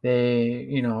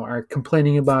 They, are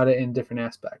complaining about it in different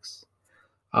aspects.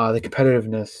 The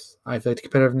competitiveness. I feel like the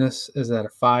competitiveness is at a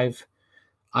 5.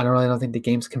 I don't think the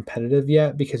game's competitive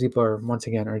yet because people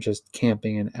are just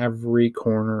camping in every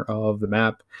corner of the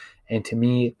map. And to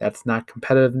me, that's not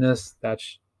competitiveness.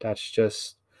 That's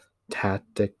just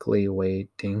tactically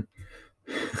waiting.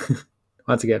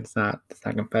 Once again, it's not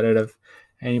competitive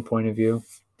any point of view.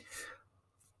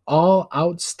 All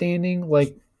outstanding,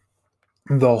 like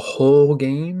the whole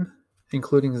game,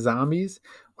 including zombies,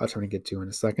 which I'm going to get to in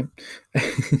a second.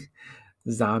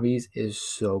 Zombies is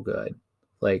so good.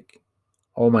 Like,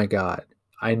 oh my God.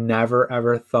 I never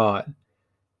ever thought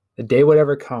the day would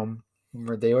ever come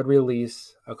where they would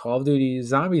release a Call of Duty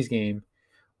Zombies game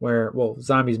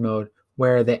Zombies mode,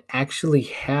 where they actually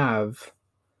have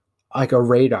like a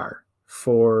radar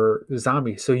for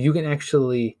zombies. So you can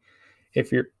actually,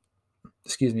 if you're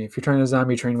trying to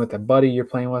zombie train with a buddy you're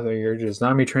playing with, or you're just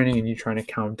zombie training and you're trying to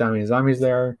count down how many zombies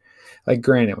there are, like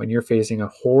granted, when you're facing a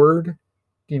horde,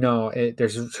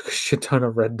 there's a shit ton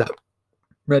of red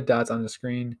dots on the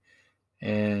screen,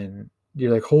 and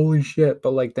you're like, holy shit.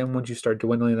 But like then once you start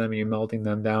dwindling them and you're melting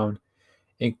them down,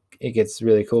 it gets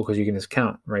really cool because you can just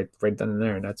count right then and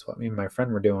there. And that's what me and my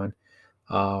friend were doing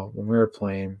when we were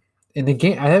playing. In the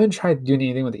game, I haven't tried doing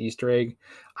anything with the Easter egg.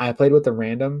 I played with the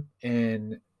random,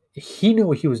 and he knew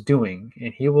what he was doing,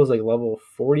 and he was like level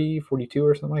 40, 42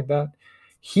 or something like that.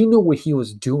 He knew what he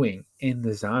was doing in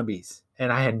the zombies,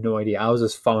 and I had no idea. I was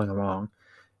just following along.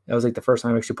 That was like the first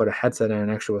time I actually put a headset in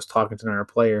and actually was talking to another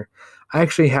player. I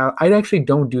actually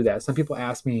don't do that. Some people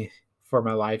ask me for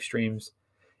my live streams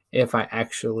if I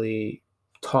actually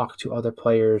talk to other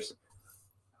players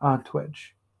on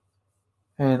Twitch.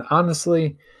 And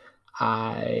honestly,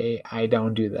 I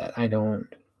don't do that. I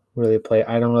don't really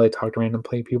talk to random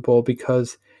play people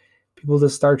because people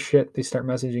just start shit. They start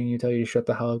messaging you, tell you to shut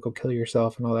the hell up, go kill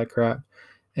yourself and all that crap.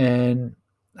 And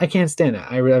I can't stand it.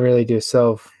 I really do.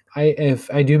 So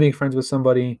if I do make friends with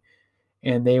somebody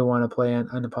and they want to play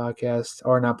on the podcast,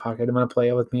 or not podcast, they want to play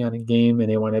it with me on a game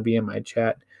and they want to be in my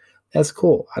chat, that's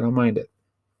cool. I don't mind it.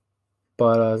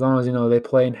 But as long as they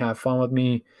play and have fun with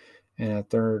me, and that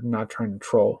they're not trying to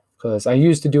troll. Because I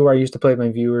used to play with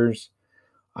my viewers.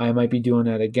 I might be doing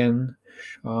that again.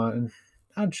 I don't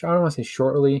want to say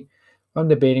shortly. I'm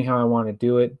debating how I want to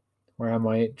do it, where I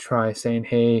might try saying,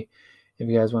 hey, if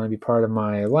you guys want to be part of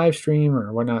my live stream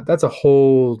or whatnot. That's a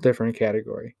whole different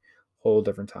category, whole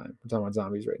different time. I'm talking about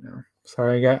zombies right now.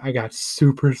 Sorry, I got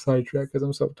super sidetracked because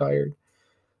I'm so tired.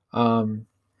 But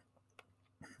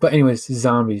anyways,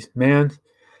 zombies, man.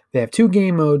 They have 2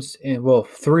 game modes, and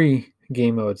 3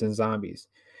 game modes in zombies.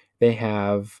 They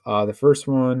have the first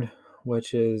one,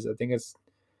 which is, I think it's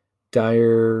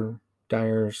dire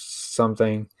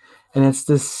something, and it's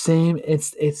the same.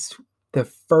 It's the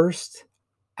first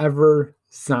ever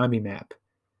zombie map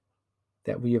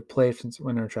that we have played since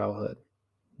in our childhood.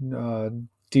 Not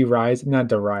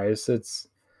Derise. It's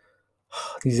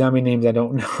these zombie names I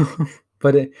don't know.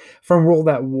 But from World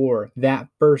at War, that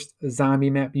first zombie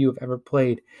map you have ever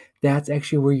played, that's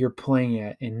actually where you're playing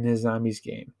at in this zombies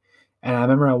game. And I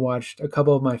remember I watched a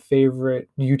couple of my favorite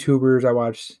YouTubers. I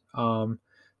watched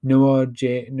Noah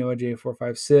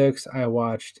J456. I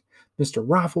watched Mr.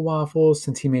 Raffle Waffles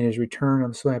since he made his return.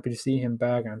 I'm so happy to see him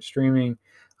back on streaming.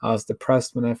 I was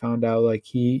depressed when I found out like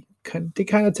he kind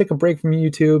of took a break from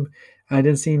YouTube. I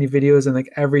didn't see any videos, and like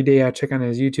every day I check on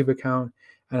his YouTube account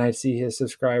and I see his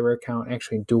subscriber count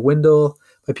actually dwindle,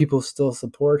 but people still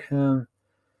support him.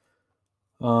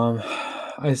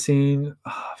 I seen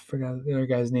I forgot the other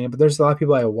guy's name, but there's a lot of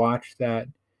people I watch that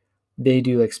they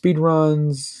do like speed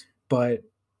runs, but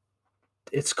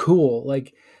it's cool.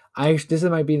 Like this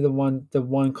might be the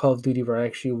one Call of Duty where I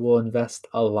actually will invest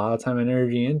a lot of time and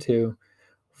energy into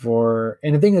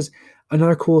and the thing is,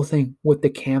 another cool thing with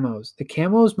the camos. The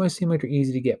camos might seem like they're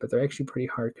easy to get, but they're actually pretty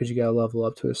hard because you gotta level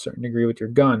up to a certain degree with your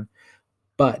gun.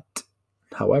 But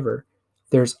however,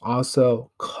 there's also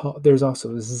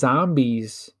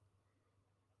zombies,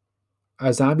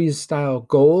 a zombie style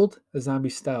gold, a zombie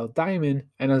style diamond,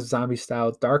 and a zombie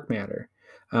style dark matter.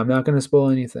 I'm not gonna spoil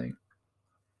anything.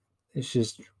 It's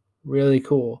just really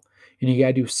cool. And you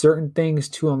gotta do certain things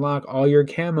to unlock all your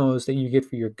camos that you get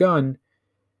for your gun.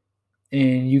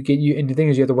 And and the thing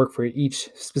is you have to work for each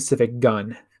specific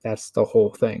gun. That's the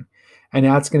whole thing. And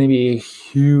that's going to be a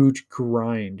huge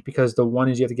grind because the one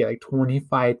is you have to get like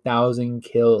 25,000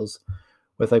 kills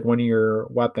with like one of your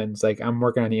weapons. Like I'm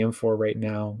working on the M4 right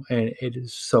now and it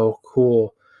is so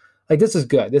cool. Like this is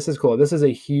good. This is cool. This is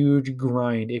a huge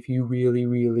grind if you really,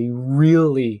 really,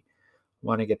 really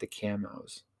want to get the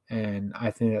camos. And I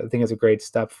think it's a great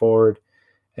step forward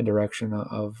in direction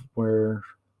of where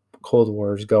Cold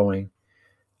War is going.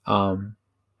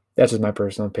 That's just my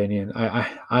personal opinion.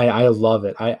 I love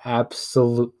it. I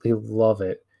absolutely love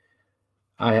it.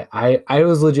 I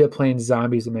was legit playing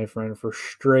zombies with my friend for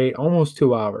straight almost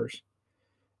 2 hours.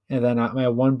 And then my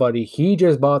one buddy, he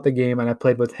just bought the game and I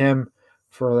played with him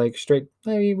for like straight,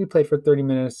 maybe we played for 30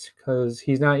 minutes because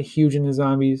he's not huge into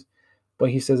zombies,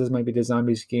 but he says this might be the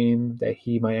zombies game that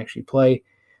he might actually play.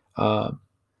 Uh,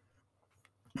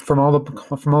 from all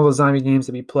the zombie games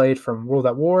that we played, from World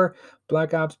at War,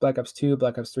 Black Ops, Black Ops 2,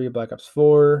 Black Ops 3, Black Ops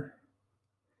 4,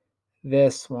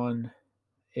 this one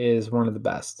is one of the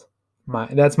best.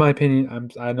 That's my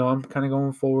opinion. I know I'm kind of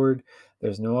going forward.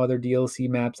 There's no other DLC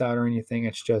maps out or anything.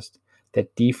 It's just the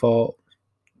default.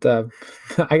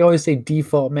 I always say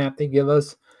default map they give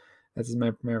us. That's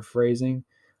my phrasing.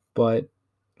 But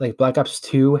like Black Ops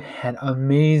 2 had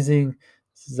amazing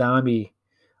zombie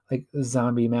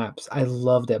maps. I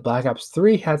loved it. Black Ops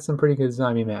 3 had some pretty good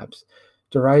zombie maps.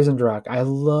 The Drak, I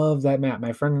love that map.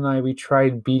 My friend and I, we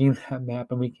tried beating that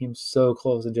map and we came so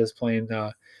close to just playing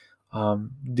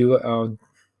playing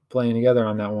together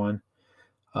on that one.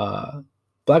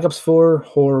 Black Ops 4,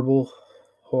 horrible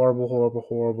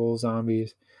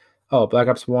zombies. Oh, Black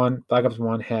Ops 1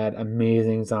 had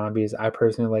amazing zombies. I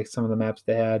personally liked some of the maps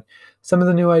they had. Some of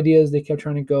the new ideas they kept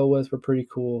trying to go with were pretty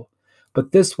cool.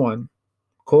 But this one,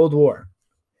 Cold War,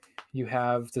 you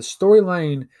have the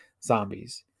storyline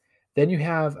zombies. Then you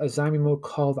have a zombie mode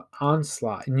called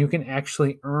Onslaught, and you can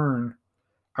actually earn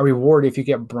a reward if you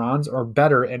get bronze or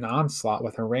better in Onslaught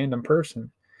with a random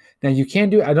person. Now you can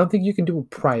do, I don't think you can do it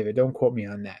private. Don't quote me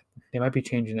on that. They might be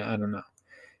changing it. I don't know.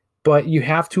 But you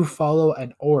have to follow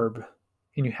an orb,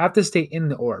 and you have to stay in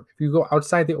the orb. If you go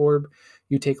outside the orb,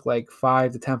 you take like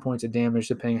 5 to 10 points of damage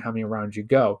depending on how many rounds you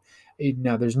go.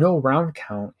 Now there's no round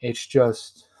count. It's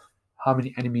just how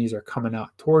many enemies are coming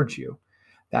out towards you.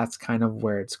 That's kind of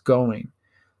where it's going.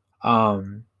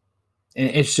 And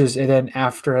it's just, and then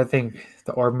after I think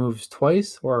the orb moves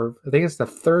twice, or I think it's the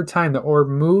third time the orb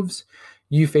moves,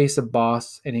 you face a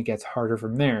boss and it gets harder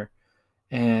from there.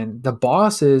 And the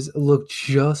bosses look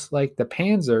just like the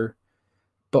Panzer,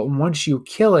 but once you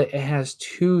kill it, it has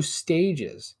 2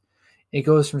 stages. It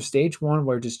goes from stage 1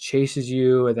 where it just chases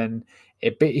you, and then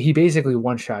he basically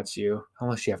one-shots you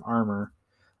unless you have armor.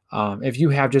 If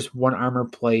you have just one armor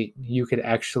plate, you could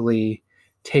actually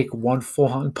take one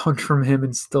full-on punch from him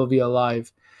and still be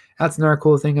alive. That's another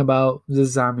cool thing about the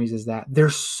zombies is that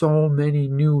there's so many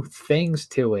new things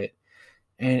to it.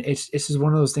 And it's just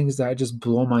one of those things that just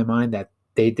blow my mind that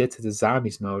they did to the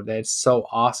zombies mode. That it's so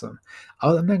awesome.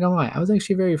 I'm not gonna lie, I was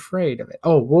actually very afraid of it.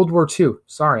 Oh, World War II.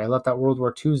 Sorry, I left out World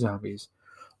War II zombies.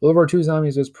 World War II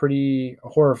zombies was pretty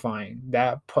horrifying.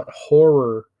 That put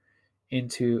horror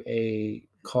into a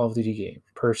Call of Duty game.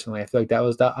 Personally, I feel like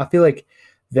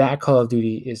that Call of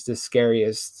Duty is the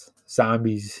scariest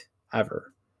zombies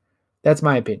ever. That's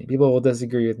my opinion. People will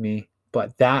disagree with me,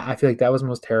 but I feel like that was the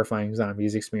most terrifying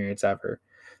zombies experience ever.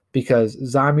 because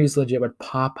zombies legit would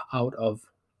pop out of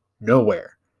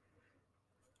nowhere.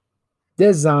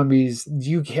 There's zombies,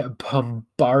 you get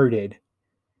bombarded,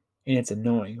 and it's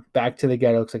annoying. Back to the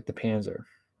guy that looks like the Panzer.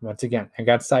 Once again, I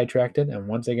got sidetracked, and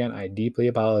once again, I deeply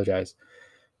apologize.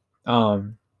 I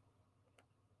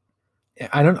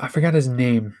forgot his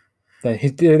name.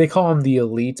 They call him the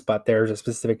Elite, but there's a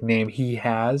specific name he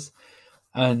has.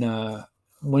 And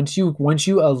once you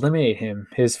eliminate him,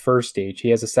 his first stage,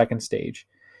 he has a second stage.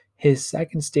 His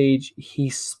second stage, he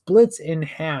splits in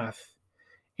half,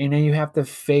 and then you have to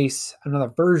face another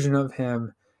version of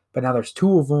him. But now there's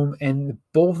two of them, and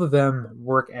both of them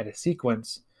work at a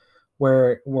sequence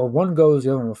where one goes, the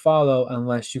other one will follow,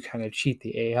 unless you kind of cheat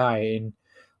the AI. And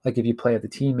like if you play with the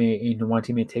teammate and one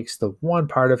teammate takes the one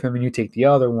part of him and you take the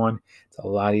other one, it's a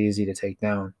lot easier to take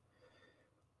down.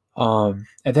 And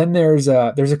then there's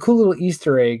a cool little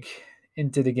Easter egg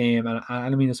into the game, and I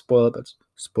don't mean to spoil it, but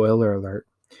spoiler alert.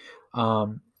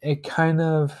 It kind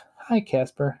of hi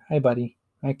Casper, hi buddy.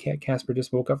 My cat Casper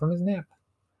just woke up from his nap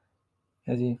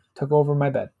as he took over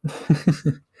my bed.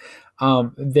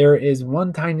 There is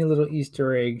one tiny little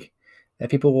Easter egg that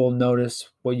people will notice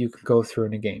what you can go through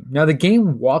in a game. Now the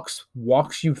game walks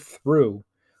you through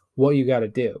what you got to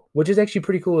do, which is actually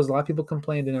pretty cool. As a lot of people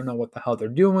complain they don't know what the hell they're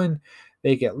doing.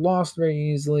 They get lost very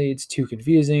easily. It's too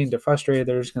confusing. They're frustrated.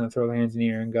 They're just gonna throw their hands in the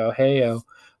air and go, "Hey yo!"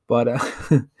 But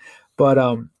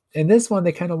in this one,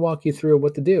 they kind of walk you through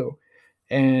what to do,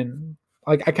 and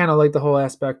like I kind of like the whole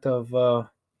aspect of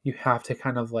you have to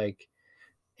kind of like,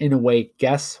 in a way,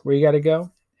 guess where you got to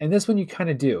go. And this one you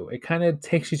kind of do. It kind of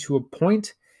takes you to a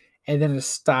point, and then it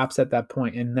stops at that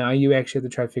point, and now you actually have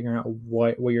to try figuring out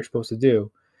what you're supposed to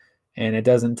do, and it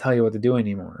doesn't tell you what to do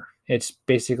anymore. It's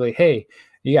basically, hey,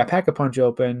 you got Pack-a-Punch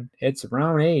open. It's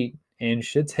round 8, and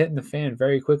shit's hitting the fan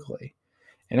very quickly.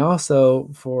 And also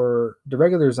for the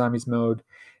regular zombies mode,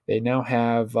 they now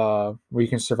have where you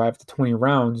can survive to 20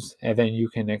 rounds, and then you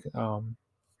can actually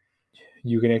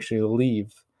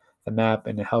leave the map,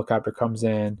 and the helicopter comes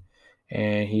in,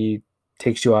 and he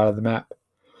takes you out of the map.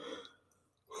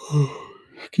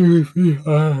 Excuse me.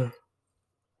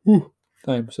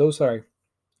 I'm so sorry.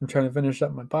 I'm trying to finish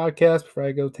up my podcast before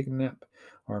I go take a nap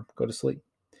or go to sleep.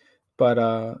 But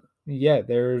yeah,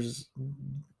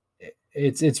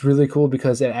 it's really cool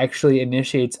because it actually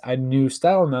initiates a new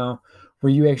style now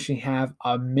where you actually have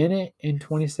a minute and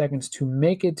 20 seconds to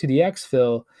make it to the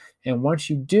exfil. And once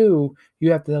you do,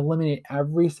 you have to eliminate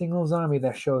every single zombie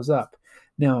that shows up.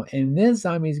 Now, in this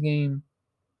zombies game,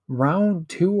 round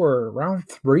 2 or round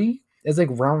 3 is like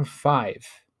round 5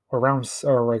 or round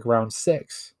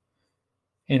 6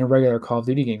 in a regular Call of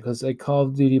Duty game, because like Call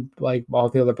of Duty, like all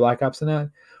the other Black Ops and that,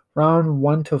 round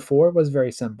 1 to 4 was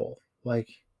very simple, like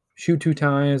shoot 2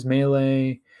 times,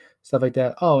 melee, stuff like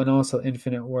that. Oh, and also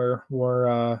Infinity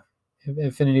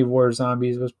War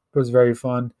Zombies was very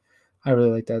fun. I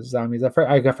really like that zombies. I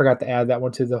forgot to add that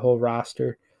one to the whole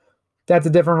roster. That's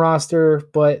a different roster,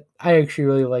 but I actually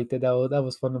really liked it. That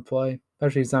was fun to play,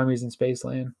 especially Zombies in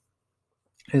Spaceland.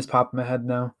 It's popping my head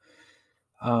now.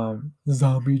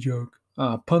 Zombie joke.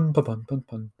 Pun.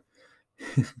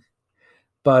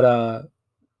 But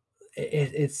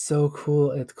it's so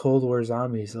cool. It's Cold War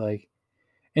Zombies. Like,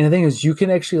 and the thing is, you can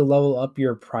actually level up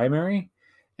your primary,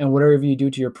 and whatever you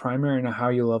do to your primary and how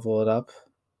you level it up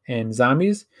in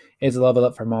Zombies is leveled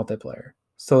up for multiplayer.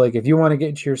 So like if you want to get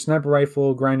into your sniper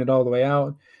rifle, grind it all the way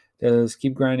out, just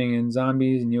keep grinding in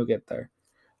Zombies and you'll get there.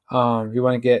 If you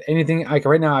want to get anything, like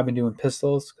right now I've been doing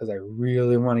pistols because I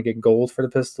really want to get gold for the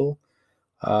pistol.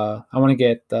 I want to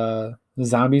get the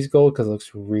Zombies gold because it looks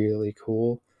really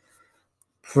cool.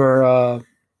 For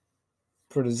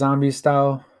the zombie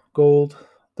style gold,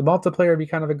 the multiplayer would be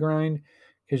kind of a grind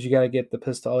because you got to get the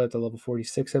pistol at the level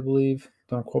 46, I believe.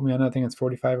 Don't quote me on that. I think it's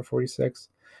 45 or 46.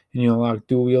 And you unlock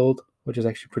dual wield, which is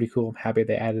actually pretty cool. I'm happy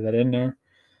they added that in there.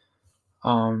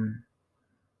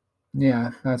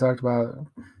 Yeah, I talked about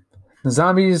the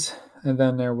zombies, and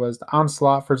then there was the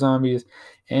onslaught for zombies,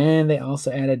 and they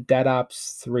also added Dead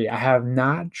Ops 3. I have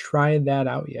not tried that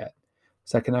out yet,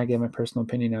 so I cannot give my personal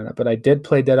opinion on it. But I did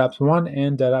play Dead Ops 1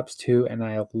 and Dead Ops 2, and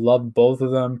I love both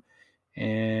of them,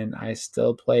 and I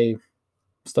still play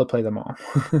them all.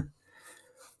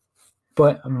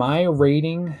 But my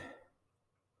rating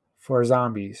for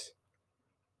zombies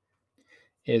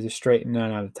is a straight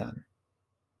 9 out of 10.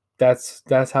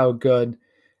 That's how good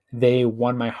they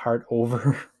won my heart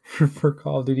over for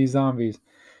Call of Duty Zombies.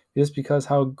 Just because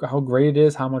how great it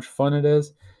is, how much fun it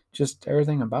is, just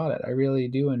everything about it. I really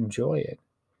do enjoy it.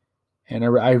 And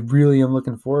I really am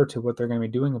looking forward to what they're going to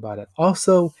be doing about it.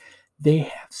 Also, they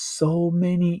have so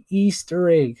many Easter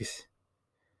eggs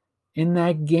in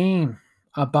that game.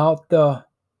 about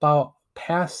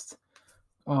past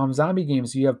zombie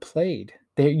games you have played.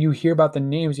 You hear about the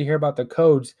names, you hear about the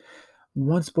codes.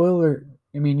 One spoiler,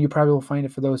 I mean, you probably will find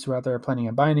it for those who are out there planning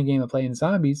on buying a game and playing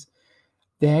zombies.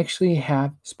 They actually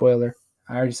have spoiler.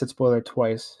 I already said spoiler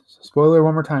twice. So spoiler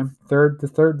one more time.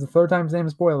 The third time's name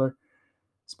is spoiler.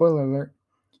 Spoiler alert.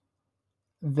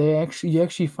 You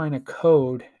actually find a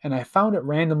code, and I found it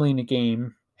randomly in a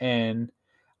game, and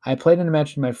I played in a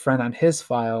match with my friend on his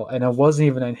file, and it wasn't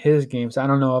even in his game, so I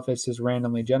don't know if it's just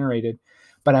randomly generated.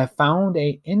 But I found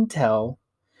a Intel,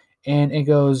 and it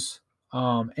goes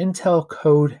Intel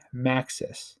code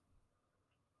Maxis.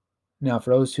 Now, for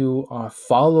those who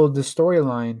followed the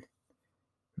storyline,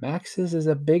 Maxis is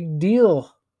a big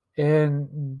deal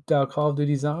in Call of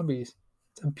Duty Zombies.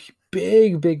 It's a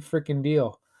big freaking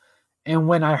deal. And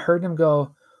when I heard him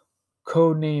go,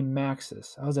 codename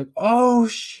Maxis, I was like, oh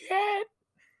shit.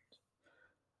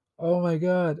 Oh my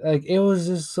god. Like, it was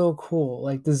just so cool.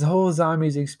 Like, this whole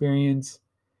Zombies experience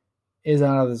is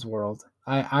out of this world.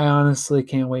 I honestly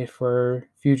can't wait for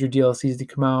future DLCs to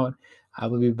come out. I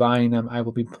will be buying them. I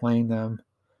will be playing them.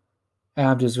 And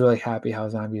I'm just really happy how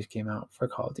Zombies came out for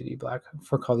Call of Duty Black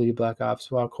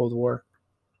Ops while Cold War.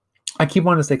 I keep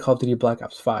wanting to say Call of Duty Black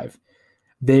Ops 5.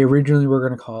 They originally were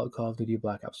going to call it Call of Duty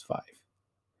Black Ops 5.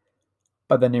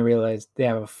 But then they realized they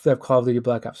have Call of Duty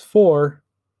Black Ops 4,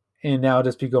 and now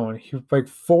just be going like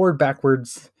forward,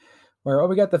 backwards, where,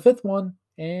 we got the fifth one,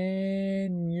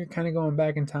 and you're kind of going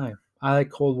back in time. I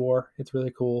like Cold War. It's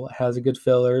really cool. It has a good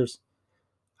fillers.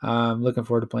 I'm looking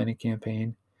forward to playing a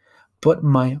campaign. But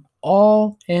my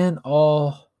all in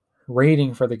all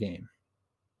rating for the game,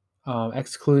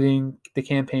 excluding the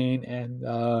campaign and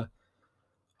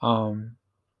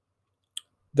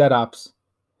Dead Ops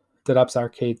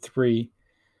Arcade 3.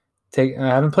 I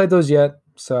haven't played those yet,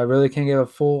 so I really can't give a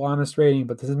full honest rating,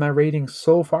 but this is my rating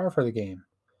so far for the game.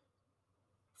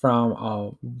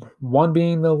 From one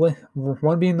being the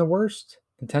worst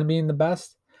and 10 being the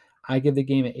best, I give the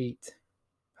game an 8.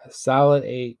 A solid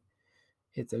 8.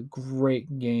 It's a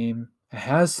great game. It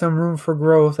has some room for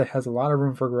growth. It has a lot of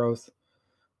room for growth.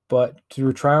 But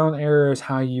through trial and error is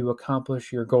how you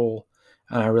accomplish your goal.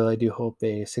 And I really do hope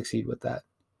they succeed with that.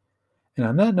 And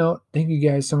on that note, thank you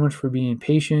guys so much for being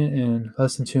patient and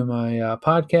listening to my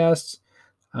podcasts.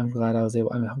 I'm glad I was able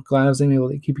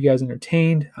to keep you guys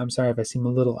entertained. I'm sorry if I seem a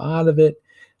little out of it.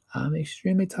 I'm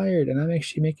extremely tired, and I'm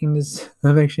actually making this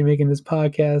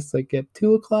podcast like at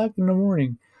 2:00 in the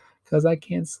morning because I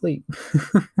can't sleep.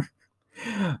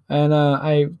 And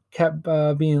I kept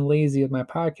being lazy with my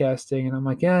podcasting, and I'm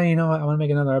like, yeah, you know what? I want to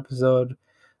make another episode.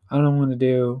 I don't know what I'm going to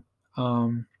do.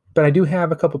 But I do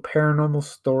have a couple paranormal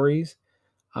stories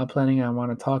I'm planning on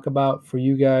want to talk about for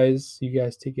you guys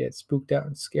to get spooked out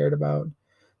and scared about.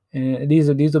 And these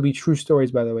will be true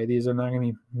stories, by the way. These are not going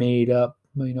to be made up,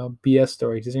 BS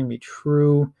stories. These are going to be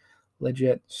true,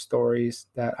 legit stories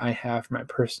that I have from my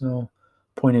personal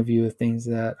point of view of things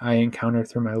that I encountered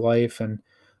through my life and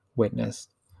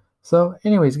witnessed. So,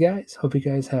 anyways, guys, hope you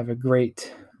guys have a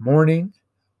great morning,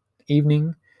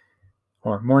 evening,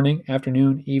 or morning,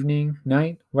 afternoon, evening,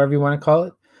 night, whatever you want to call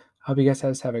it. Hope you guys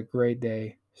have a great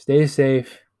day. Stay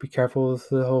safe. Be careful with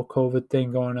the whole COVID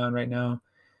thing going on right now.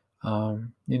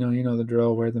 You know the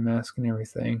drill. Wear the mask and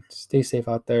everything. Stay safe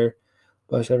out there.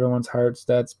 Bless everyone's hearts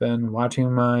that's been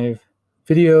watching my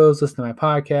videos, listening to my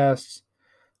podcasts.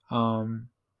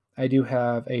 I do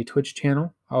have a Twitch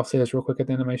channel. I'll say this real quick at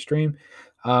the end of my stream,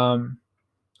 or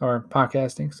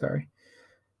podcasting. Sorry.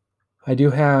 I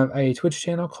do have a Twitch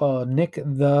channel called Nick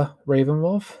the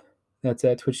Ravenwolf. That's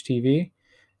at Twitch TV.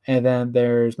 And then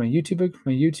there's my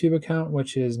YouTube account,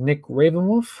 which is Nick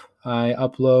Ravenwolf.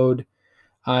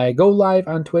 I go live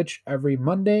on Twitch every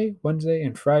Monday, Wednesday,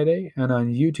 and Friday. And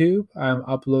on YouTube, I'm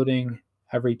uploading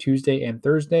every Tuesday and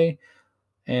Thursday.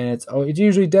 And it's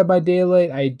usually Dead by Daylight.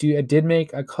 I did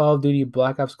make a Call of Duty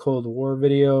Black Ops Cold War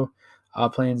video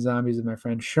playing zombies with my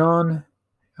friend Sean.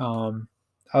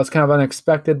 I was kind of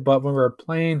unexpected, but when we were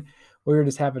playing, we were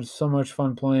just having so much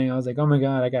fun playing. I was like, oh my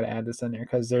god, I got to add this in there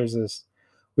because there's this.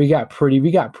 We got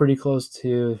pretty close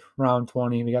to round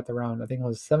 20. We got the round, I think it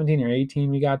was 17 or 18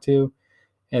 we got to.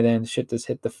 And then shit just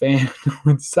hit the fan,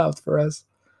 went south for us.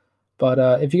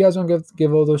 But if you guys want to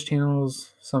give all those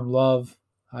channels some love,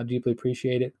 I deeply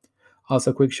appreciate it.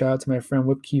 Also, quick shout out to my friend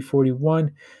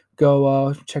Whipkey41.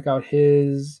 Go check out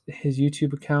his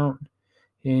YouTube account.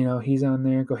 He's on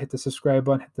there. Go hit the subscribe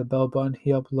button, hit the bell button.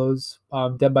 He uploads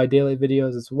Dead by Daylight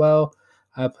videos as well.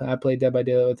 I play Dead by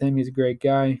Daylight with him. He's a great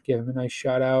guy. Give him a nice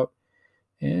shout out.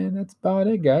 And that's about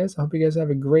it, guys. I hope you guys have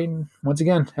a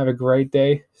great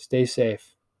day. Stay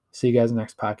safe. See you guys in the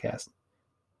next podcast.